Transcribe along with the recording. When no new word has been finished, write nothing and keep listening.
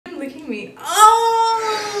licking me.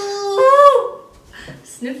 Oh!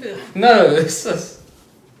 Sniff it. No, it's just...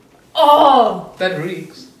 Oh! That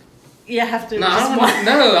reeks. You have to. No, I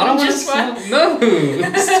don't want to Just smell. one. No,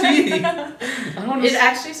 sweetie. I don't want to. It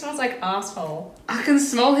actually smells like asshole. I can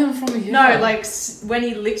smell him from here. No, like when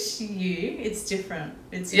he licks you, it's different.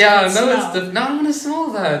 It's yeah, different no, smell. it's different. No, I don't want to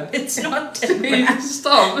smell that. It's not Sweetie, different.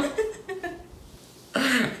 stop.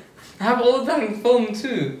 I have all of that in film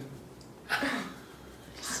too.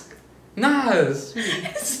 Nah,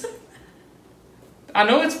 sweetie. I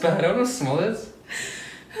know it's bad. I don't want to smell it.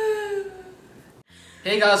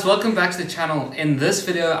 Hey guys, welcome back to the channel. In this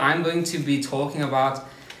video, I'm going to be talking about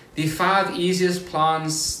the 5 easiest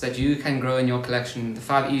plants that you can grow in your collection. The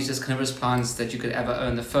 5 easiest carnivorous plants that you could ever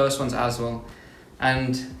own. The first ones as well.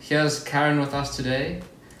 And here's Karen with us today.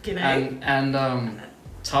 G'day. And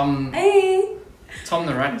Tom. Hey. Tom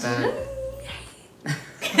the rat bag.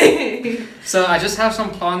 So I just have some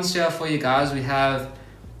plants here for you guys. We have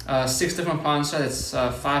 6 different plants here. It's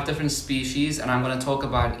 5 different species, and I'm going to talk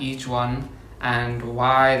about each one and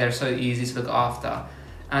why they're so easy to look after.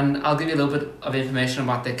 And I'll give you a little bit of information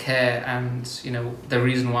about their care and, you know, the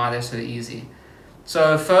reason why they're so easy.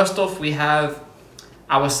 So first off, we have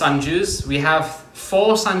our sundews. We have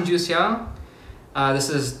 4 sundews here.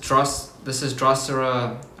 This is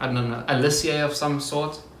Drosera, I don't know, aliciae of some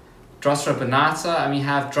sort. Drosera binata, and we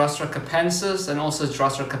have Drosera capensis and also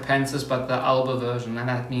Drosera capensis, but the alba version, and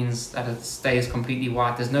that means that it stays completely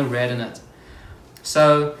white. There's no red in it.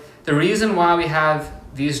 So the reason why we have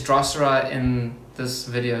these Drosera in this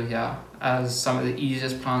video here as some of the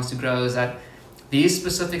easiest plants to grow is that these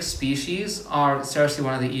specific species are seriously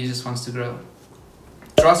one of the easiest ones to grow.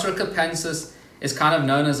 Drosera capensis is kind of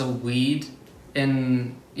known as a weed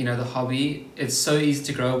in, you know, the hobby. It's so easy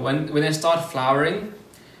to grow. When they start flowering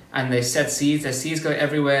and they set seeds, their seeds go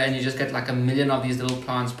everywhere, and you just get like a million of these little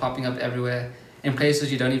plants popping up everywhere in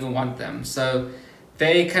places you don't even want them. So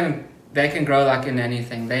they can grow like in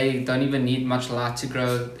anything. They don't even need much light to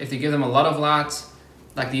grow. If you give them a lot of light,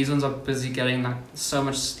 like these ones are busy getting like so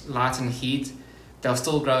much light and heat, they'll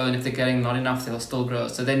still grow, and if they're getting not enough, they'll still grow.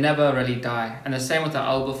 So they never really die. And the same with the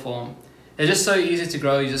alba form. They're just so easy to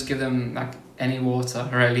grow. You just give them like any water,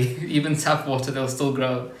 really. Even tap water, they'll still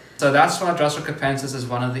grow. So that's why Drosera capensis is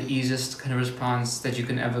one of the easiest carnivorous plants that you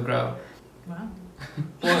can ever grow. Wow.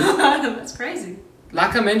 Well, that's crazy.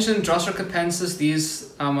 like I mentioned, Drosera capensis,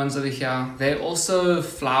 these ones over here, they also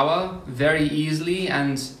flower very easily,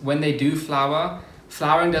 and when they do flower,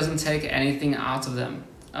 flowering doesn't take anything out of them.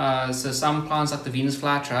 So some plants like the Venus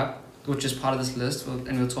flytrap, which is part of this list,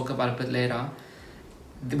 and we'll talk about it a bit later,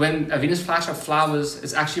 when a Venus flytrap flowers,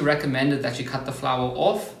 it's actually recommended that you cut the flower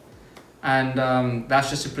off, and that's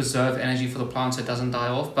just to preserve energy for the plant so it doesn't die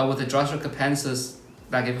off. But with the Drosera capensis,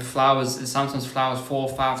 like if it flowers, it sometimes flowers 4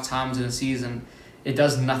 or 5 times in a season. It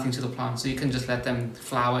does nothing to the plant, so you can just let them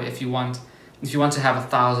flower if you want. If you want to have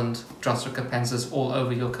 1,000 Drosera capensis all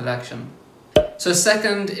over your collection. So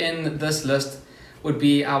second in this list would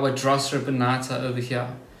be our Drosera binata over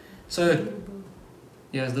here. So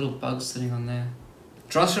yeah, there's little bugs sitting on there.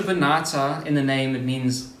 Drosera binata, in the name, it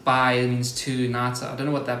means bi, it means 2, nata. I don't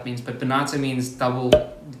know what that means, but binata means double,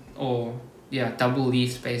 or yeah, double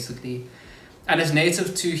leafed basically. And it's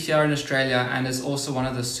native to here in Australia, and is also one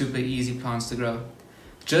of the super easy plants to grow.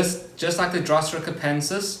 Just like the Drosera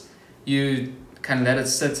capensis, you can let it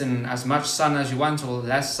sit in as much sun as you want, or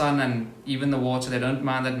less sun, and even the water, they don't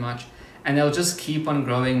mind that much. And they'll just keep on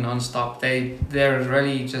growing non-stop. They're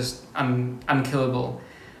really just unkillable.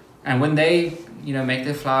 And when they, you know, make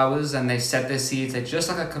their flowers and they set their seeds, they're just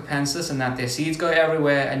like a capensis in that their seeds go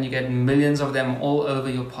everywhere and you get millions of them all over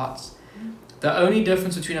your pots. The only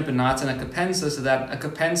difference between a binata and a capensis is that a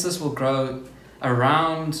capensis will grow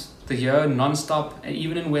around the year non-stop,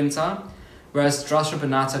 even in winter, whereas Drosera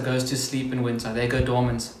binata goes to sleep in winter. They go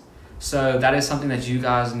dormant. So that is something that you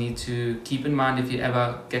guys need to keep in mind if you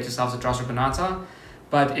ever get yourselves a Drosera binata.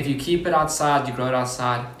 But if you keep it outside, you grow it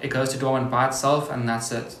outside, it goes to dormant by itself, and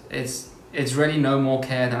that's it. It's really no more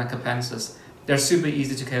care than a capensis. They're super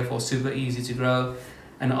easy to care for, super easy to grow,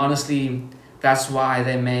 and honestly, that's why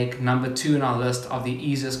they make number 2 in our list of the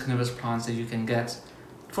easiest carnivorous plants that you can get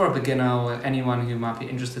for a beginner or anyone who might be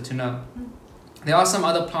interested to know. There are some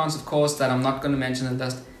other plants, of course, that I'm not going to mention in the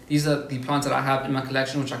list. These are the plants that I have in my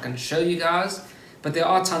collection, which I can show you guys. But there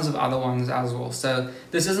are tons of other ones as well. So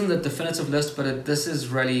this isn't the definitive list, but this is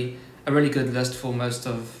really a really good list for most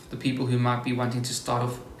of the people who might be wanting to start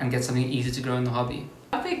off and get something easy to grow in the hobby.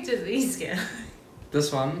 How big do these get?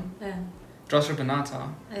 This one? Yeah. Drosera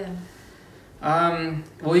binata. Yeah.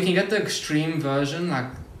 Well, you can get the extreme version, like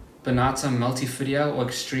Binata multifidia or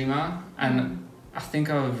extrema, and I think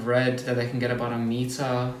I've read that they can get about 1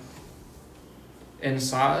 meter in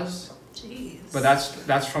size. Jeez. But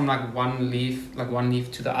that's from like one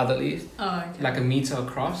leaf to the other leaf. Oh, okay. Like 1 meter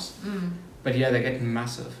across. But yeah, they get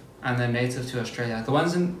massive, and they're native to Australia. The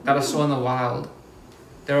ones that I saw in the wild,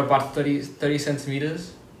 they're about 30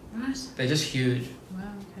 centimeters. Right. They're just huge. Wow.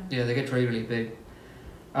 Okay. Yeah, they get really, really big.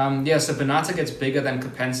 Yeah, so binata gets bigger than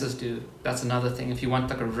capensis do. That's another thing. If you want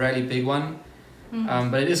like a really big one,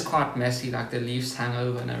 but it is quite messy. Like the leaves hang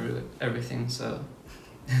over and everything. So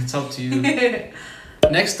it's up to you.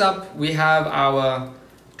 Next up, we have our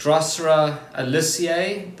Drosera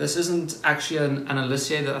aliciae. This isn't actually an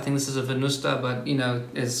aliciae. I think this is a venusta, but you know,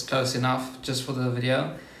 it's close enough just for the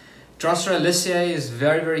video. Drosera aliciae is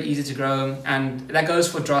very, very easy to grow, and that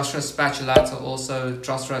goes for Drosera spatulata, also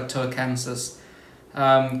Drosera turcensis.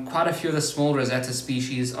 Quite a few of the small Rosetta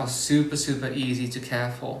species are super, super easy to care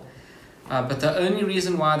for. But the only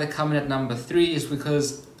reason why they come in at number 3 is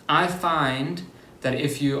because I find that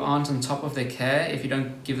if you aren't on top of their care, if you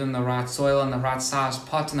don't give them the right soil and the right size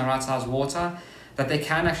pot and the right size water, that they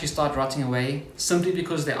can actually start rotting away simply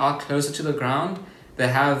because they are closer to the ground. They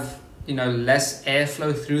have, you know, less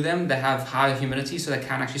airflow through them. They have higher humidity, so they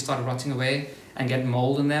can actually start rotting away and get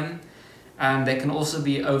mold in them. And they can also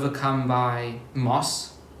be overcome by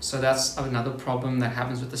moss. So that's another problem that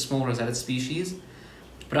happens with the small rosetted species.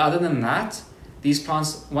 But other than that, these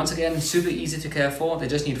plants, once again, super easy to care for. They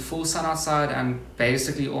just need full sun outside and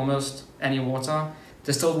basically almost any water.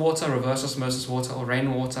 Distilled water, reverse osmosis water, or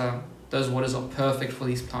rainwater, those waters are perfect for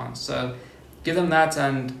these plants. So give them that,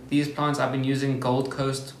 and these plants, I've been using Gold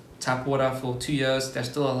Coast tap water for 2 years. They're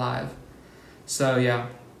still alive. So yeah,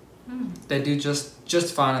 they do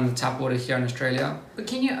just fine in the tap water here in Australia. But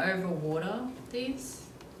can you overwater these?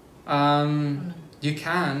 You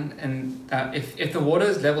can, and if the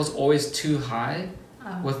water level is always too high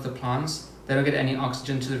with the plants, they don't get any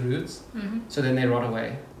oxygen to the roots, so then they rot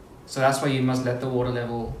away. So that's why you must let the water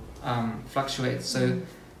level fluctuate. So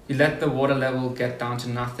you let the water level get down to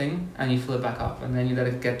nothing, and you fill it back up, and then you let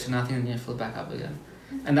it get to nothing, and you fill it back up again.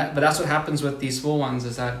 But that's what happens with these small ones,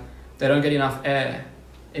 is that they don't get enough air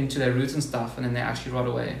into their roots and stuff, and then they actually rot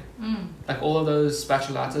away. Like all of those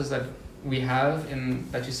spatulatas that we have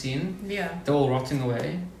that you've seen, they're all rotting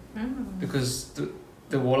away because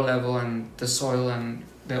the water level and the soil, and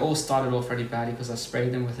they all started off really badly because I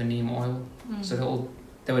sprayed them with the neem oil. So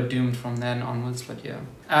they were doomed from then onwards. But yeah,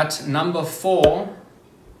 at number 4,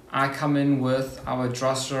 I come in with our our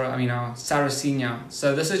Sarracenia.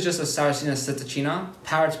 So this is just a Sarracenia citicina,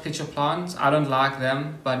 parrot pitcher plant. I don't like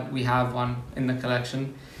them, but we have one in the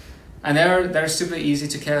collection. And they're super easy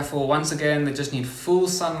to care for. Once again, they just need full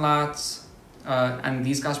sunlight, and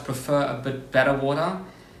these guys prefer a bit better water.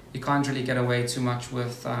 You can't really get away too much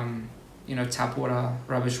with tap water,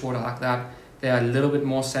 rubbish water like that. They are a little bit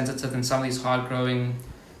more sensitive than some of these hard-growing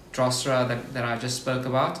Drosera that I just spoke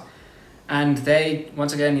about. And they,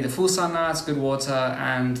 once again, need a full sunlight, good water,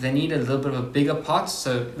 and they need a little bit of a bigger pot.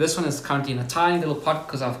 So this one is currently in a tiny little pot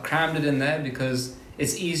because I've crammed it in there because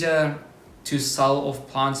it's easier to sell off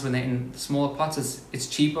plants when they're in smaller pots. It's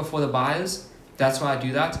cheaper for the buyers. That's why I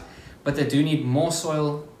do that. But they do need more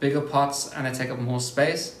soil, bigger pots, and they take up more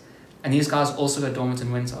space. And these guys also go dormant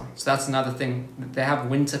in winter. So that's another thing. They have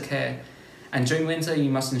winter care. And during winter, you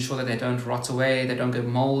must ensure that they don't rot away, they don't get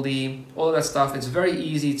moldy, all of that stuff. It's very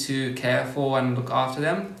easy to care for and look after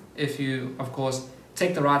them if you, of course,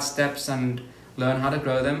 take the right steps and learn how to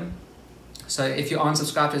grow them. So if you aren't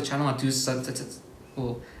subscribed to the channel, I do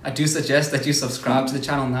suggest that you subscribe to the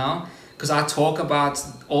channel now, because I talk about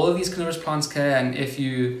all of these carnivorous plants care. And if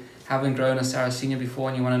you haven't grown a Sarracenia before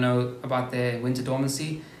and you want to know about their winter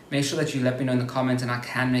dormancy, make sure that you let me know in the comments, and I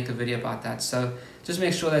can make a video about that. So just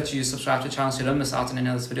make sure that you subscribe to the channel so you don't miss out on any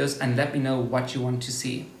of those videos, and let me know what you want to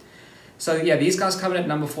see. So yeah, these guys come in at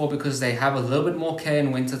number 4 because they have a little bit more care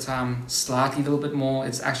in winter time, slightly a little bit more.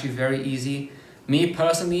 It's actually very easy. Me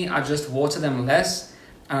personally, I just water them less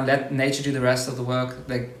and I let nature do the rest of the work.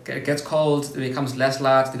 It gets cold, it becomes less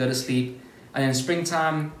light, they go to sleep. And in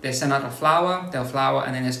springtime, they send out they'll flower,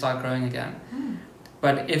 and then they start growing again.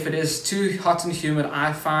 But if it is too hot and humid,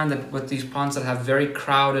 I find that with these plants that have very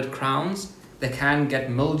crowded crowns, they can get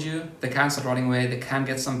mildew, they can start rotting away, they can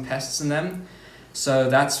get some pests in them. So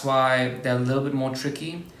that's why they're a little bit more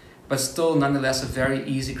tricky, but still nonetheless a very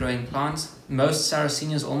easy growing plant. Most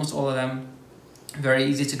Sarracenias, almost all of them, very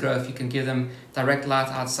easy to grow if you can give them direct light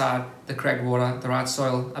outside, the correct water, the right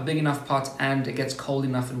soil, a big enough pot, and it gets cold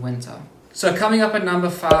enough in winter. So coming up at number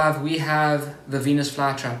 5, we have the Venus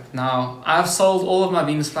Flytrap. Now, I've sold all of my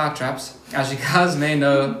Venus Flytraps, as you guys may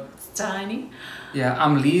know. It's tiny. Yeah,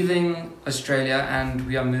 I'm leaving Australia and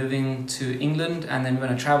we are moving to England, and then we're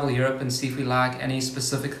going to travel Europe and see if we like any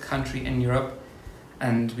specific country in Europe,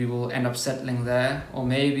 and we will end up settling there. Or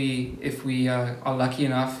maybe if we are lucky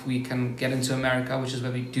enough, we can get into America, which is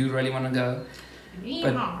where we do really want to go.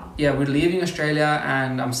 But yeah, we're leaving Australia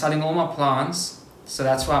and I'm selling all my plants, so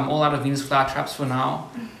that's why I'm all out of Venus flytraps for now.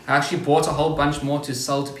 I actually bought a whole bunch more to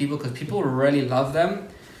sell to people because people really love them.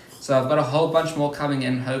 So I've got a whole bunch more coming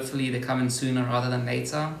in. Hopefully they come in sooner rather than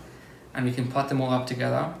later, and we can pot them all up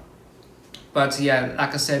together. But yeah,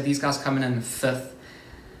 like I said, these guys come in fifth.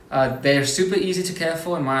 They're super easy to care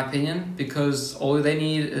for in my opinion, because all they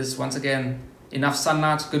need is, once again, enough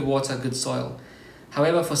sunlight, good water, good soil.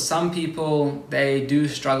 However, for some people, they do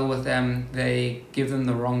struggle with them. They give them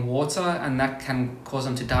the wrong water and that can cause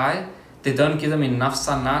them to die. They don't give them enough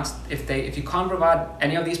sunlight. If you can't provide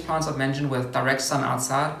any of these plants I've mentioned with direct sun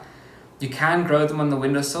outside, you can grow them on the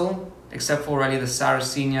windowsill, except for really the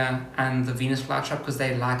Sarracenia and the Venus flytrap, because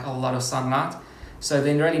they like a lot of sunlight. So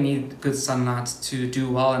they really need good sunlight to do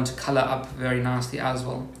well and to color up very nicely as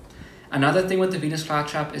well. Another thing with the Venus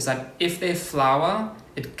flytrap is that if they flower,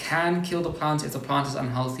 it can kill the plant if the plant is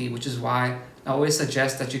unhealthy, which is why I always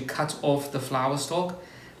suggest that you cut off the flower stalk,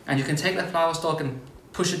 and you can take that flower stalk and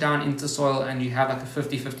push it down into soil, and you have like a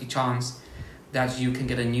 50-50 chance that you can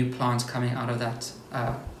get a new plant coming out of that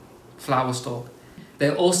flower stalk.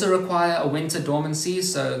 They also require a winter dormancy,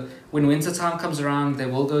 so when winter time comes around, they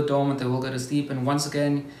will go dormant, they will go to sleep, and once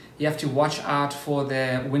again, you have to watch out for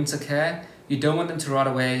their winter care. You don't want them to rot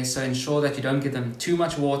away, so ensure that you don't give them too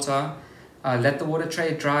much water. Let the water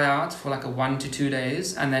tray dry out for like 1 to 2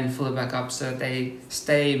 days, and then fill it back up so they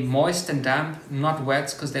stay moist and damp, not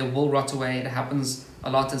wet, because they will rot away. It happens a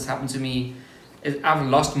lot. It's happened to me. I've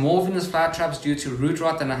lost more Venus flytraps due to root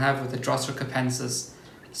rot than I have with the Drosera capensis.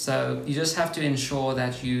 So you just have to ensure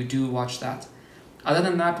that you do watch that. Other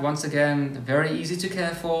than that, once again, very easy to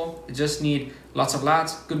care for. You just need lots of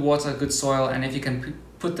light, good water, good soil, and if you can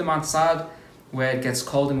put them outside where it gets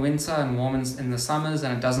cold in winter and warm in the summers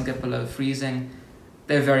and it doesn't get below freezing,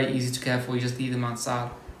 they're very easy to care for. You just leave them outside.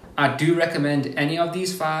 I do recommend any of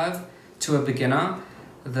these 5 to a beginner.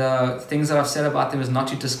 The things that I've said about them is not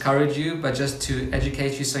to discourage you, but just to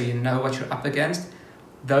educate you so you know what you're up against.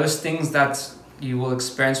 Those things that you will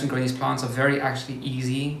experience when growing these plants are very actually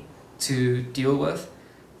easy to deal with.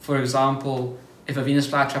 For example, if a Venus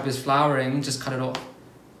flytrap is flowering, just cut it off.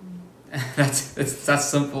 It's that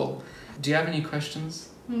simple. Do you have any questions?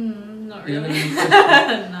 Not really.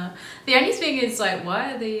 No. The only thing is, like,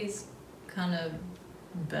 why are these kind of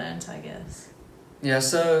burnt, I guess? Yeah,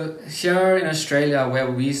 so here in Australia, where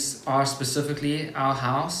we are specifically, our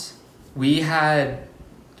house, we had,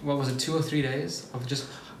 what was it, 2 or 3 days of just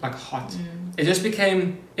like hot. It just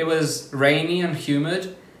became, it was rainy and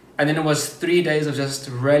humid, and then it was 3 days of just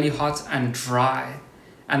really hot and dry.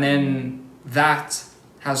 And then that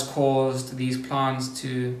has caused these plants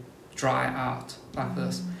to dry out like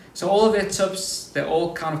this. So all of their tips, they're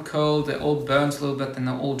all kind of curled, they're all burnt a little bit, and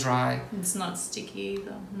they're all dry. It's not sticky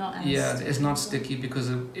either. Not as yeah, sticky it's not sticky because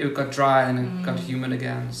it got dry and it got humid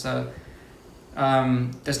again. So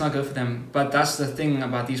that's not good for them. But that's the thing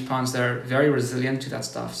about these plants, they're very resilient to that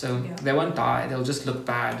stuff. So they won't die, they'll just look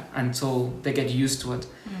bad until they get used to it.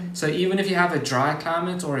 So even if you have a dry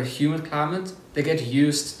climate or a humid climate, they get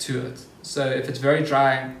used to it. So if it's very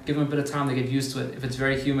dry, give them a bit of time, they get used to it. If it's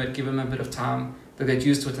very humid, give them a bit of time, they'll get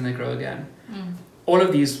used to it and they grow again. All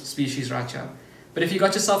of these species right here. But if you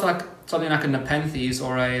got yourself like something like a Nepenthes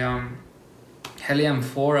or a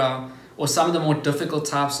Helianthera, or some of the more difficult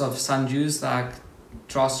types of sundews like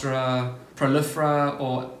Drosera prolifera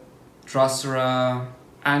or Drosera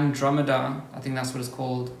andromeda, I think that's what it's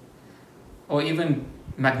called, or even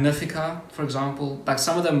Magnifica, for example, like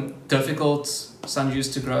some of them difficult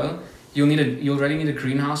sundews to grow, you'll really need a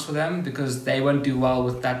greenhouse for them because they won't do well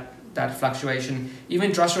with that fluctuation.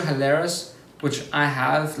 Even Drosera hilaris, which I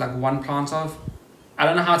have like 1 plant of, I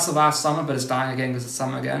don't know how it survives summer, but it's dying again because it's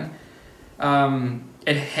summer again.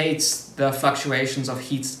 It hates the fluctuations of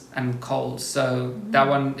heat and cold, so that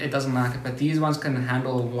one, it doesn't like it, but these ones can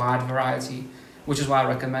handle a wide variety, which is why I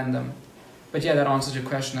recommend them. But yeah, that answers your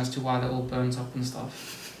question as to why they're all burnt up and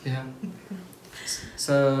stuff. Yeah.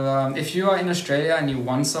 So if you are in Australia and you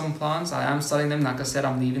want some plants, I am selling them. Like I said,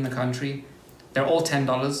 I'm leaving the country. They're all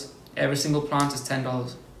 $10. Every single plant is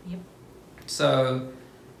 $10. Yep. So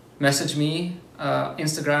message me,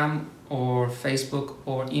 Instagram or Facebook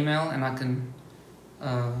or email, and I can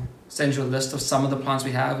send you a list of some of the plants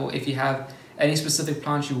we have. Or if you have any specific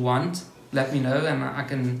plants you want, let me know, and I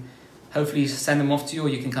can hopefully send them off to you, or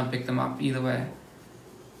you can come pick them up, either way.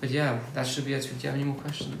 But yeah, that should be it. Do you have any more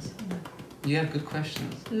questions? You have good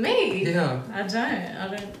questions. Me? Yeah. I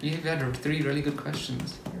don't. You've had 3 really good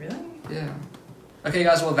questions. Really? Yeah. Okay,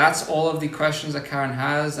 guys. Well, that's all of the questions that Karen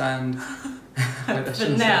has, and For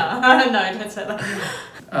now. No, don't say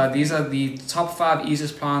that. these are the top 5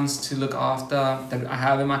 easiest plants to look after that I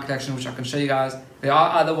have in my collection, which I can show you guys. There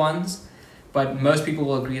are other ones, but most people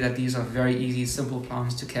will agree that these are very easy, simple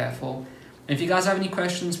plants to care for. And if you guys have any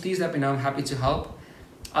questions, please let me know. I'm happy to help.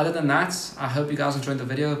 Other than that, I hope you guys enjoyed the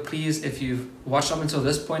video. Please, if you've watched up until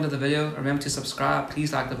this point of the video, remember to subscribe.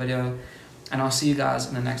 Please like the video, and I'll see you guys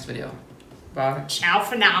in the next video. Bye. Ciao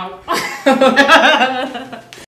for now.